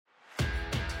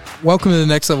Welcome to the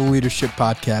Next Level Leadership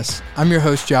Podcast. I'm your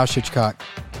host, Josh Hitchcock.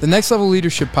 The Next Level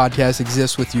Leadership Podcast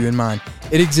exists with you in mind.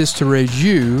 It exists to raise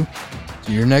you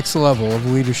to your next level of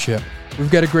leadership. We've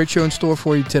got a great show in store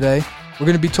for you today. We're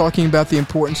going to be talking about the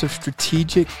importance of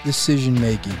strategic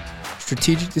decision-making.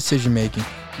 Strategic decision-making.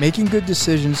 Making good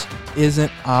decisions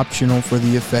isn't optional for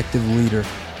the effective leader.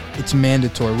 It's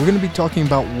mandatory. We're going to be talking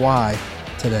about why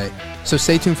today. So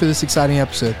stay tuned for this exciting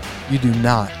episode. You do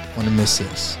not want to miss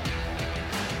this.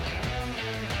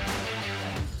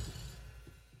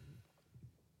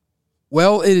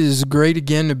 Well, it is great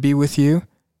again to be with you.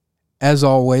 As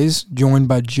always, joined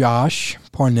by Josh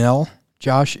Parnell.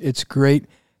 Josh, it's great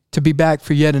to be back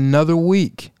for yet another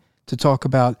week to talk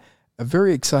about a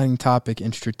very exciting topic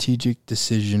in strategic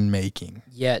decision making.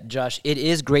 Yeah, Josh, it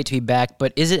is great to be back,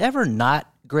 but is it ever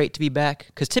not great to be back?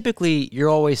 Because typically you're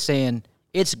always saying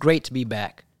it's great to be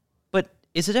back, but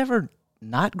is it ever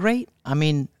not great? I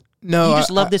mean, no, you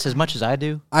just love this as much as I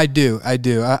do? I do.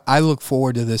 I look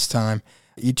forward to this time.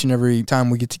 Each and every time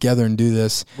we get together and do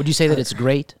this. Would you say that it's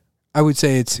great? I would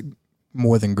say it's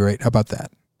more than great. How about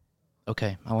that?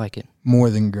 Okay, I like it. More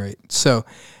than great. So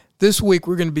this week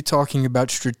we're going to be talking about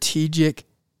strategic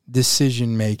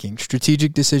decision-making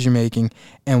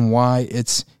and why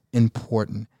it's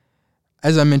important.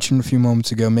 As I mentioned a few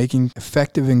moments ago, making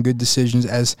effective and good decisions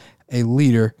as a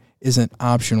leader isn't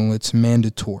optional, it's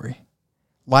mandatory.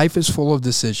 Life is full of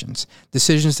decisions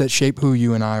that shape who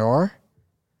you and I are,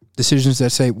 decisions that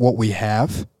say what we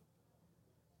have,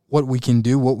 what we can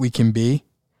do, what we can be.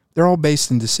 They're all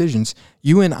based in decisions.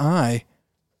 You and I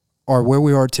are where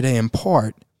we are today in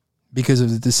part because of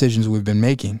the decisions we've been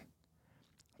making.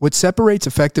 What separates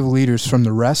effective leaders from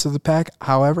the rest of the pack,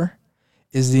 however,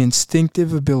 is the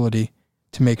instinctive ability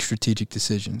to make strategic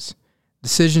decisions.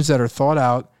 Decisions that are thought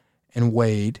out and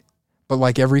weighed, but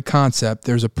like every concept,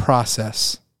 there's a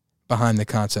process behind the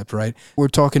concept, right? We're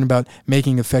talking about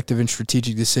making effective and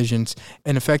strategic decisions,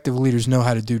 and effective leaders know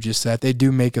how to do just that. They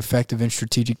do make effective and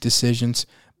strategic decisions,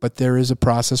 but there is a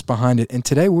process behind it. And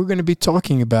today we're going to be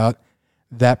talking about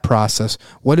that process.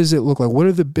 What does it look like? What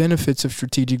are the benefits of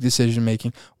strategic decision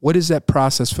making? What is that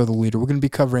process for the leader? We're going to be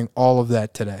covering all of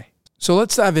that today. So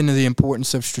let's dive into the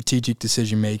importance of strategic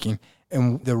decision making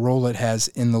and the role it has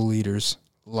in the leader's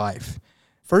life.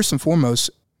 First and foremost,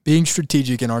 being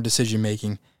strategic in our decision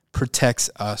making protects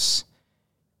us.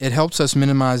 It helps us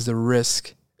minimize the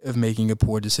risk of making a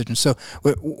poor decision. So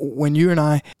when you and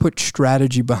I put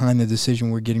strategy behind the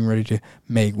decision we're getting ready to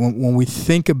make, when we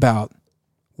think about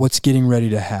what's getting ready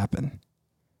to happen,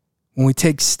 when we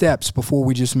take steps before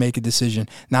we just make a decision,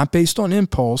 not based on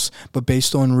impulse, but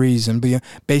based on reason,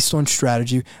 based on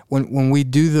strategy, when we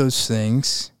do those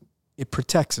things, it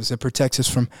protects us. It protects us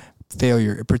from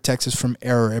failure. It protects us from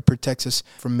error. It protects us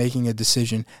from making a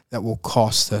decision that will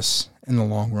cost us in the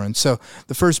long run. So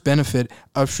the first benefit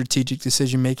of strategic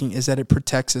decision-making is that it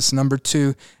protects us. Number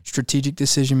two, strategic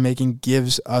decision-making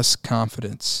gives us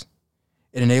confidence.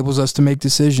 It enables us to make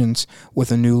decisions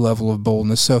with a new level of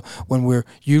boldness. So when we're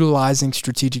utilizing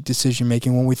strategic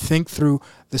decision-making, when we think through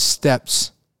the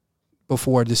steps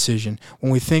before a decision,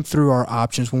 when we think through our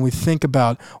options, when we think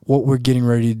about what we're getting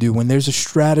ready to do, when there's a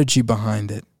strategy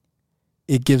behind it,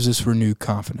 it gives us renewed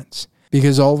confidence.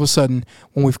 Because all of a sudden,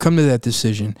 when we've come to that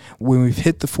decision, when we've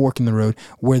hit the fork in the road,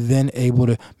 we're then able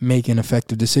to make an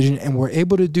effective decision, and we're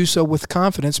able to do so with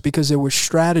confidence because there was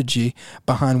strategy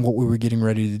behind what we were getting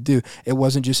ready to do. It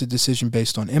wasn't just a decision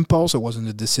based on impulse. It wasn't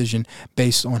a decision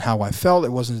based on how I felt.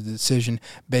 It wasn't a decision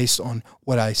based on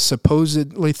what I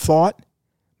supposedly thought,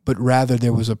 but rather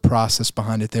there was a process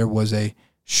behind it. There was a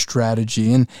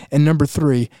strategy. And number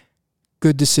three,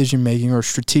 good decision-making or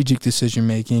strategic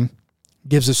decision-making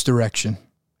gives us direction.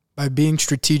 By being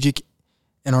strategic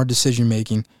in our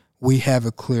decision-making, we have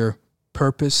a clear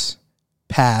purpose,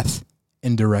 path,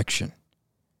 and direction.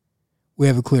 We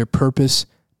have a clear purpose,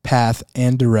 path,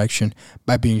 and direction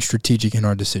by being strategic in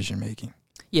our decision-making.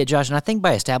 Yeah, Josh, and I think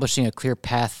by establishing a clear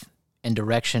path and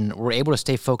direction, we're able to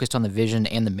stay focused on the vision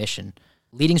and the mission.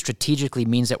 Leading strategically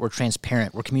means that we're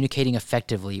transparent, we're communicating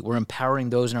effectively, we're empowering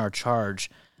those in our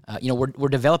charge. We're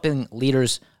developing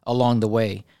leaders along the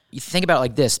way. You think about it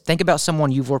like this. Think about someone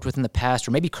you've worked with in the past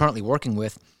or maybe currently working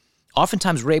with.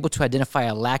 Oftentimes, we're able to identify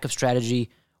a lack of strategy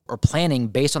or planning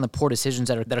based on the poor decisions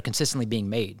that are consistently being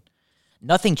made.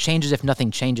 Nothing changes if nothing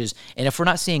changes. And if we're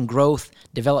not seeing growth,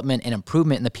 development, and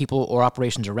improvement in the people or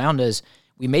operations around us,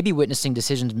 we may be witnessing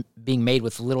decisions being made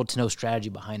with little to no strategy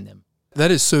behind them.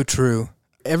 That is so true.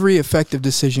 Every effective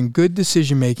decision, good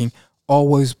decision-making,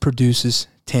 always produces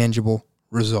tangible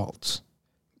results.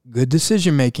 Good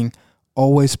decision-making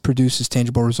always produces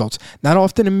tangible results. Not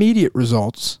often immediate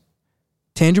results,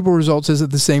 Tangible results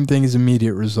isn't the same thing as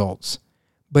immediate results,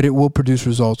 but it will produce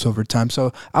results over time.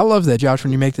 So I love that, Josh,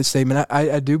 when you make this statement.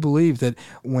 I do believe that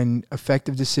when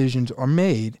effective decisions are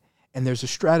made and there's a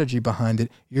strategy behind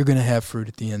it, you're going to have fruit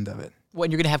at the end of it. Well,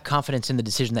 and you're going to have confidence in the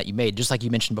decision that you made, just like you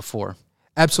mentioned before.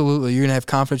 Absolutely. You're going to have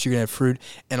confidence, you're going to have fruit,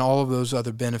 and all of those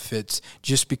other benefits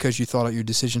just because you thought out your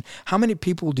decision. How many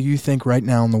people do you think right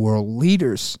now in the world,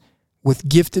 leaders with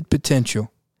gifted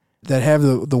potential that have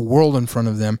the world in front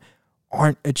of them,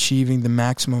 aren't achieving the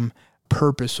maximum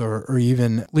purpose or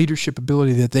even leadership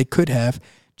ability that they could have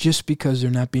just because they're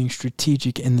not being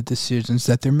strategic in the decisions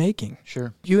that they're making?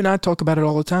 Sure. You and I talk about it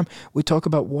all the time. We talk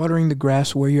about watering the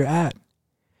grass where you're at.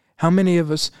 How many of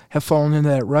us have fallen into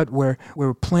that rut where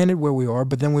we're planted where we are,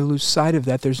 but then we lose sight of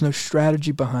that? There's no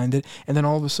strategy behind it, and then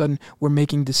all of a sudden we're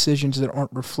making decisions that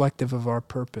aren't reflective of our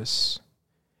purpose.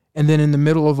 And then in the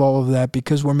middle of all of that,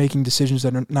 because we're making decisions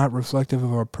that are not reflective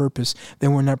of our purpose,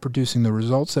 then we're not producing the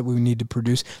results that we need to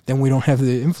produce, then we don't have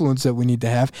the influence that we need to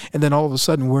have, and then all of a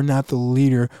sudden we're not the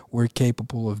leader we're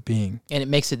capable of being. And it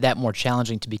makes it that more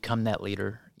challenging to become that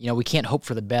leader. You know, we can't hope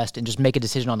for the best and just make a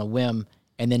decision on the whim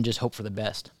and then just hope for the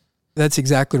best. That's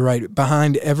exactly right.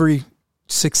 Behind every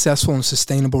successful and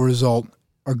sustainable result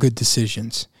are good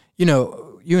decisions. You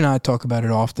know, you and I talk about it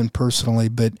often personally,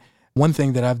 but one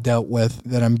thing that I've dealt with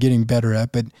that I'm getting better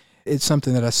at, but it's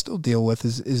something that I still deal with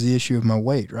is the issue of my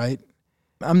weight, right?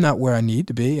 I'm not where I need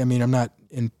to be. I mean, I'm not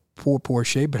in poor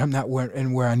shape, but I'm not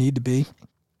where I need to be.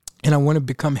 And I want to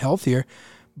become healthier.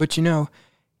 But, you know,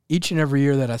 each and every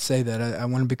year that I say that, I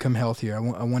want to become healthier.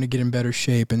 I want to get in better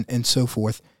shape and so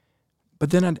forth. But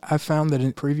then I found that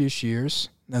in previous years,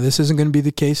 now this isn't going to be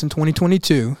the case in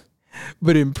 2022,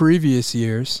 but in previous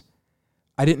years,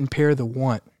 I didn't pair the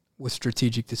want with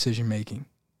strategic decision making.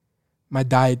 My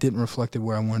diet didn't reflect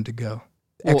where I wanted to go.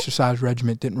 Exercise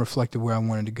regimen didn't reflect where I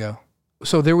wanted to go.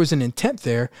 So there was an intent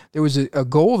there. There was a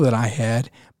goal that I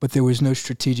had, but there was no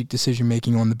strategic decision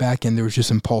making on the back end. There was just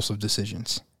impulsive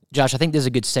decisions. Josh, I think this is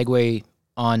a good segue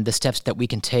on the steps that we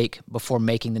can take before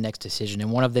making the next decision.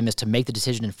 And one of them is to make the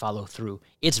decision and follow through.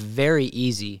 It's very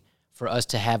easy for us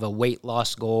to have a weight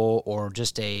loss goal or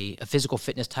just a physical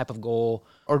fitness type of goal,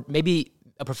 or maybe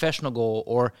a professional goal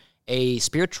or a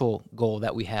spiritual goal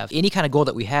that we have. Any kind of goal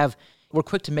that we have, we're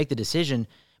quick to make the decision,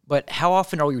 but how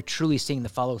often are we truly seeing the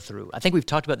follow through? I think we've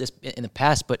talked about this in the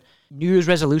past, but New Year's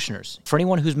resolutioners, for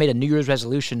anyone who's made a New Year's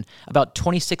resolution, about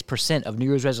 26% of New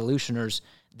Year's resolutioners,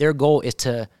 their goal is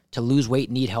to lose weight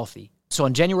and eat healthy. So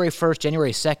on January 1st,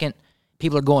 January 2nd,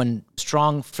 people are going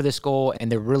strong for this goal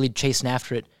and they're really chasing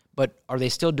after it. But are they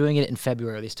still doing it in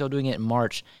February? Are they still doing it in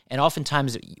March? And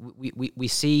oftentimes we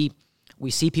see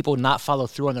people not follow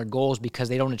through on their goals because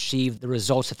they don't achieve the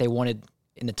results that they wanted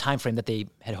in the time frame that they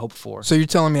had hoped for. So you're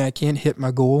telling me I can't hit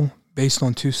my goal based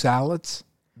on 2 salads?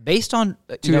 Based on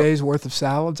 2 days worth of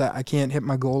salads, I can't hit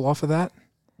my goal off of that?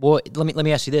 Well, let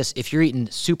me ask you this. If you're eating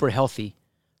super healthy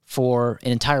for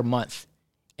an entire month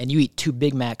and you eat 2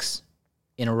 Big Macs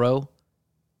in a row,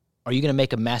 are you going to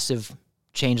make a massive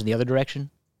change in the other direction?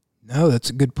 No, that's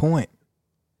a good point.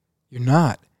 You're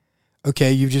not.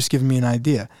 Okay, you've just given me an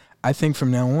idea. I think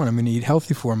from now on I'm going to eat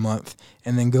healthy for a month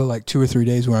and then go like 2 or 3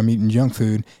 days where I'm eating junk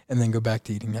food and then go back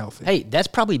to eating healthy. Hey, that's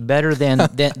probably better than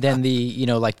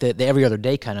the like the every other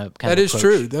day kind of That is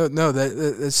approach. true. No,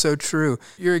 that's so true.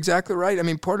 You're exactly right. I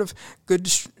mean, part of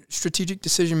good strategic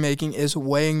decision making is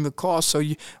weighing the cost. So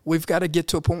we've got to get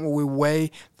to a point where we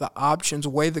weigh the options,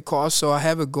 weigh the cost. So I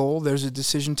have a goal. There's a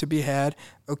decision to be had.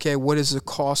 Okay, what is the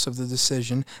cost of the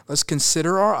decision? Let's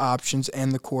consider our options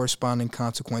and the corresponding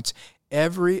consequence.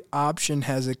 Every option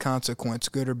has a consequence,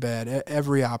 good or bad.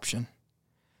 Every option.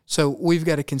 So we've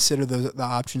got to consider the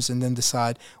options and then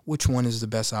decide which one is the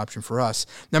best option for us.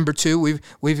 Number 2,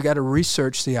 we've got to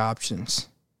research the options.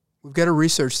 We've got to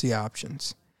research the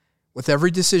options. With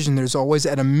every decision, there's always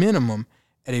at a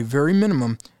very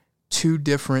minimum, 2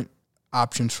 different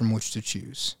options from which to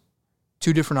choose.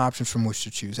 2 different options from which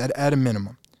to choose at a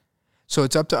minimum. So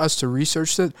it's up to us to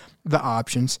research the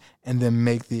options and then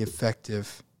make the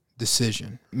effective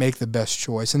decision, make the best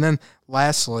choice. And then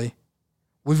lastly,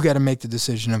 we've got to make the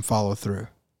decision and follow through.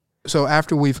 So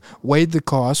after we've weighed the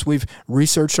costs, we've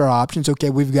researched our options,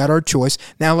 okay, we've got our choice.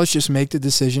 Now let's just make the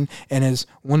decision. And as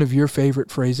one of your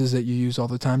favorite phrases that you use all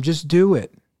the time, just do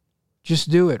it. Just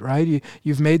do it, right?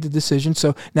 You've made the decision.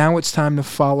 So now it's time to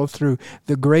follow through.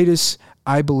 The greatest,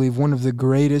 I believe, one of the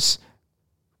greatest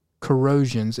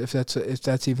corrosions, if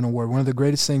that's even a word, one of the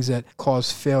greatest things that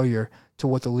cause failure to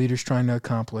what the leader's trying to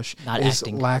accomplish is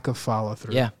lack of follow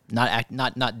through. Yeah,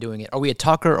 not doing it. Are we a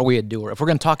talker or are we a doer? If we're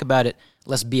going to talk about it,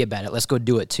 let's be about it. Let's go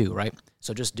do it too, right?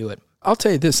 So just do it. I'll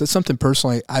tell you this, that's something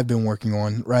personally I've been working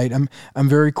on, right? I'm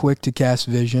very quick to cast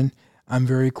vision. I'm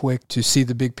very quick to see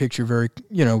the big picture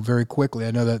very quickly.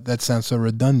 I know that sounds so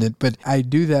redundant, but I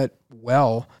do that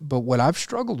well. But what I've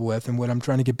struggled with and what I'm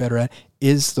trying to get better at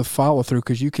is the follow through,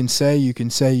 because you can say,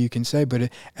 but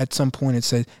at some point it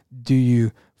says, do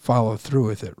you follow through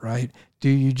with it, right? Do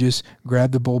you just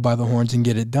grab the bull by the horns and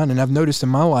get it done? And I've noticed in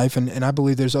my life, and I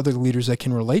believe there's other leaders that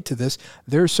can relate to this,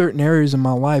 there are certain areas in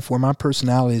my life where my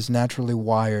personality is naturally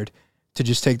wired to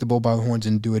just take the bull by the horns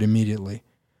and do it immediately.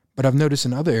 But I've noticed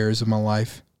in other areas of my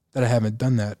life that I haven't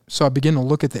done that. So I begin to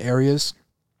look at the areas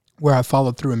where I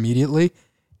followed through immediately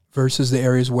versus the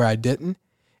areas where I didn't.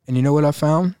 And you know what I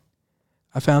found?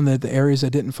 I found that the areas I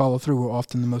didn't follow through were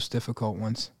often the most difficult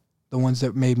ones, the ones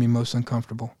that made me most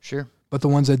uncomfortable. Sure. But the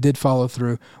ones I did follow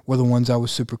through were the ones I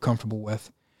was super comfortable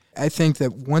with. I think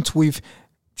that once we've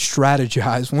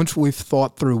strategized, once we've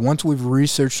thought through, once we've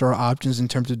researched our options in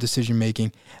terms of decision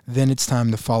making, then it's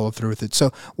time to follow through with it.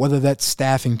 So whether that's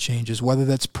staffing changes, whether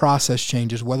that's process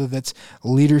changes, whether that's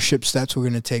leadership steps we're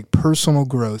going to take, personal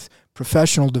growth,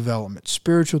 professional development,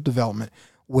 spiritual development,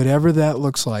 whatever that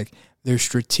looks like, there's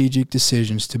strategic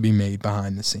decisions to be made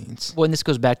behind the scenes. Well, and this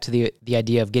goes back to the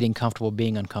idea of getting comfortable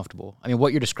being uncomfortable. I mean,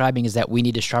 what you're describing is that we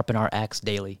need to sharpen our axe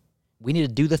daily. We need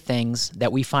to do the things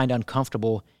that we find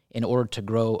uncomfortable in order to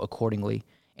grow accordingly.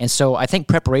 And so I think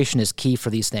preparation is key for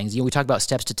these things. We talk about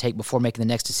steps to take before making the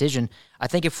next decision. I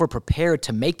think if we're prepared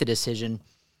to make the decision,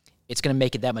 it's going to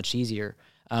make it that much easier.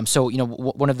 So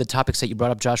one of the topics that you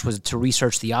brought up, Josh, was to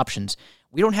research the options.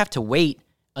 We don't have to wait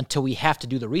until we have to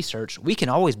do the research. We can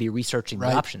always be researching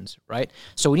the options, right?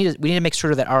 So we need to make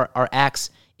sure that our axe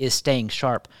is staying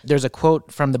sharp. There's a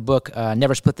quote from the book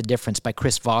Never Split the Difference by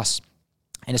Chris Voss,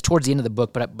 and it's towards the end of the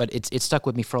book, but it's stuck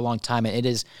with me for a long time. And it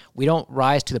is, we don't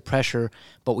rise to the pressure,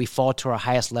 but we fall to our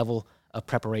highest level of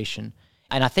preparation.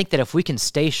 And I think that if we can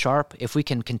stay sharp, if we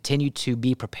can continue to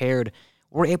be prepared,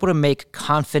 we're able to make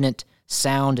confident,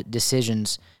 sound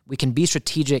decisions. We can be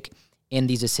strategic in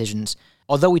these decisions.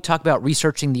 Although we talk about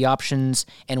researching the options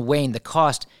and weighing the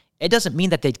cost, it doesn't mean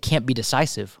that they can't be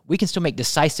decisive. We can still make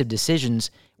decisive decisions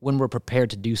when we're prepared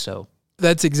to do so.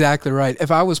 That's exactly right.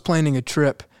 If I was planning a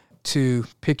trip to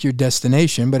pick your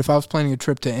destination, but if I was planning a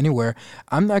trip to anywhere,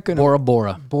 I'm not going to... Bora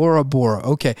Bora. Bora Bora.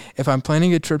 Okay. If I'm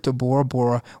planning a trip to Bora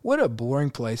Bora, what a boring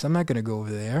place. I'm not going to go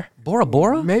over there. Bora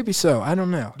Bora? Maybe so. I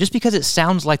don't know. Just because it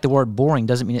sounds like the word boring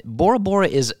doesn't mean it. Bora Bora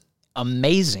is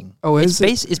amazing. Oh, is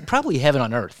it? It's probably heaven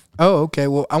on earth. Oh, okay.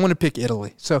 Well, I want to pick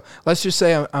Italy. So let's just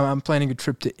say I'm planning a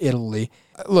trip to Italy.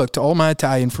 Look, to all my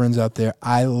Italian friends out there,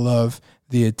 I love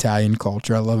the Italian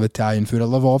culture. I love Italian food. I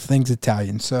love all things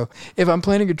Italian. So if I'm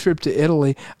planning a trip to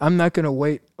Italy, I'm not going to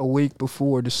wait a week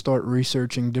before to start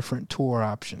researching different tour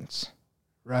options,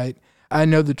 right? I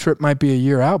know the trip might be a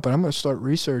year out, but I'm going to start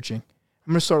researching.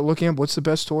 I'm going to start looking up what's the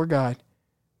best tour guide.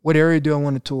 What area do I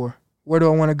want to tour? Where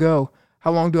do I want to go?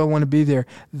 How long do I want to be there?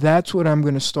 That's what I'm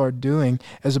going to start doing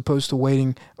as opposed to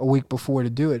waiting a week before to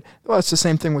do it. Well, it's the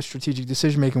same thing with strategic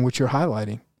decision-making, which you're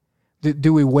highlighting.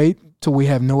 Do we wait till we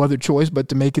have no other choice but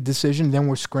to make a decision, then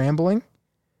we're scrambling?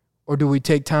 Or do we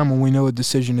take time when we know a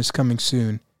decision is coming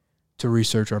soon to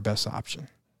research our best option?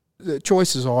 The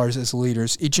choice is ours as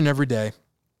leaders each and every day.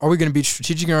 Are we going to be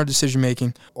strategic in our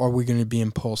decision-making, or are we going to be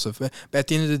impulsive? But at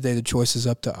the end of the day, the choice is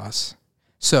up to us.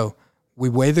 So we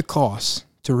weigh the costs.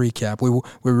 To recap,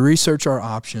 we research our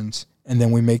options, and then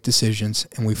we make decisions,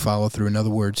 and we follow through. In other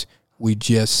words, we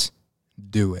just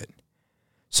do it.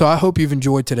 So I hope you've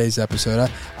enjoyed today's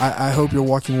episode. I hope you're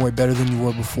walking away better than you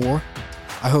were before.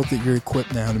 I hope that you're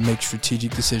equipped now to make strategic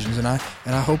decisions, and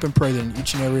I hope and pray that in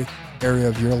each and every area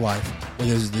of your life where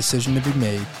there's a decision to be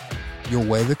made, you'll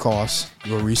weigh the costs,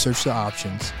 you'll research the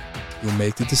options, you'll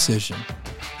make the decision,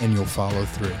 and you'll follow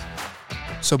through.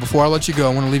 So before I let you go,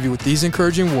 I want to leave you with these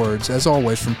encouraging words, as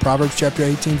always, from Proverbs chapter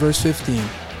 18, verse 15.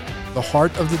 The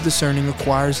heart of the discerning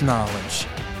acquires knowledge,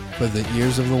 but the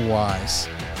ears of the wise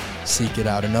seek it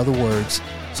out. In other words,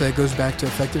 so it goes back to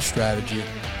effective strategy.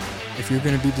 If you're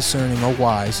going to be discerning or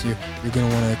wise, you're going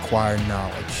to want to acquire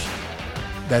knowledge.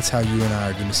 That's how you and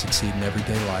I are going to succeed in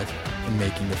everyday life in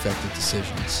making effective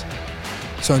decisions.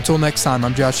 So until next time,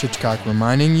 I'm Josh Hitchcock,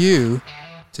 reminding you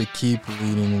to keep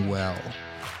leading well.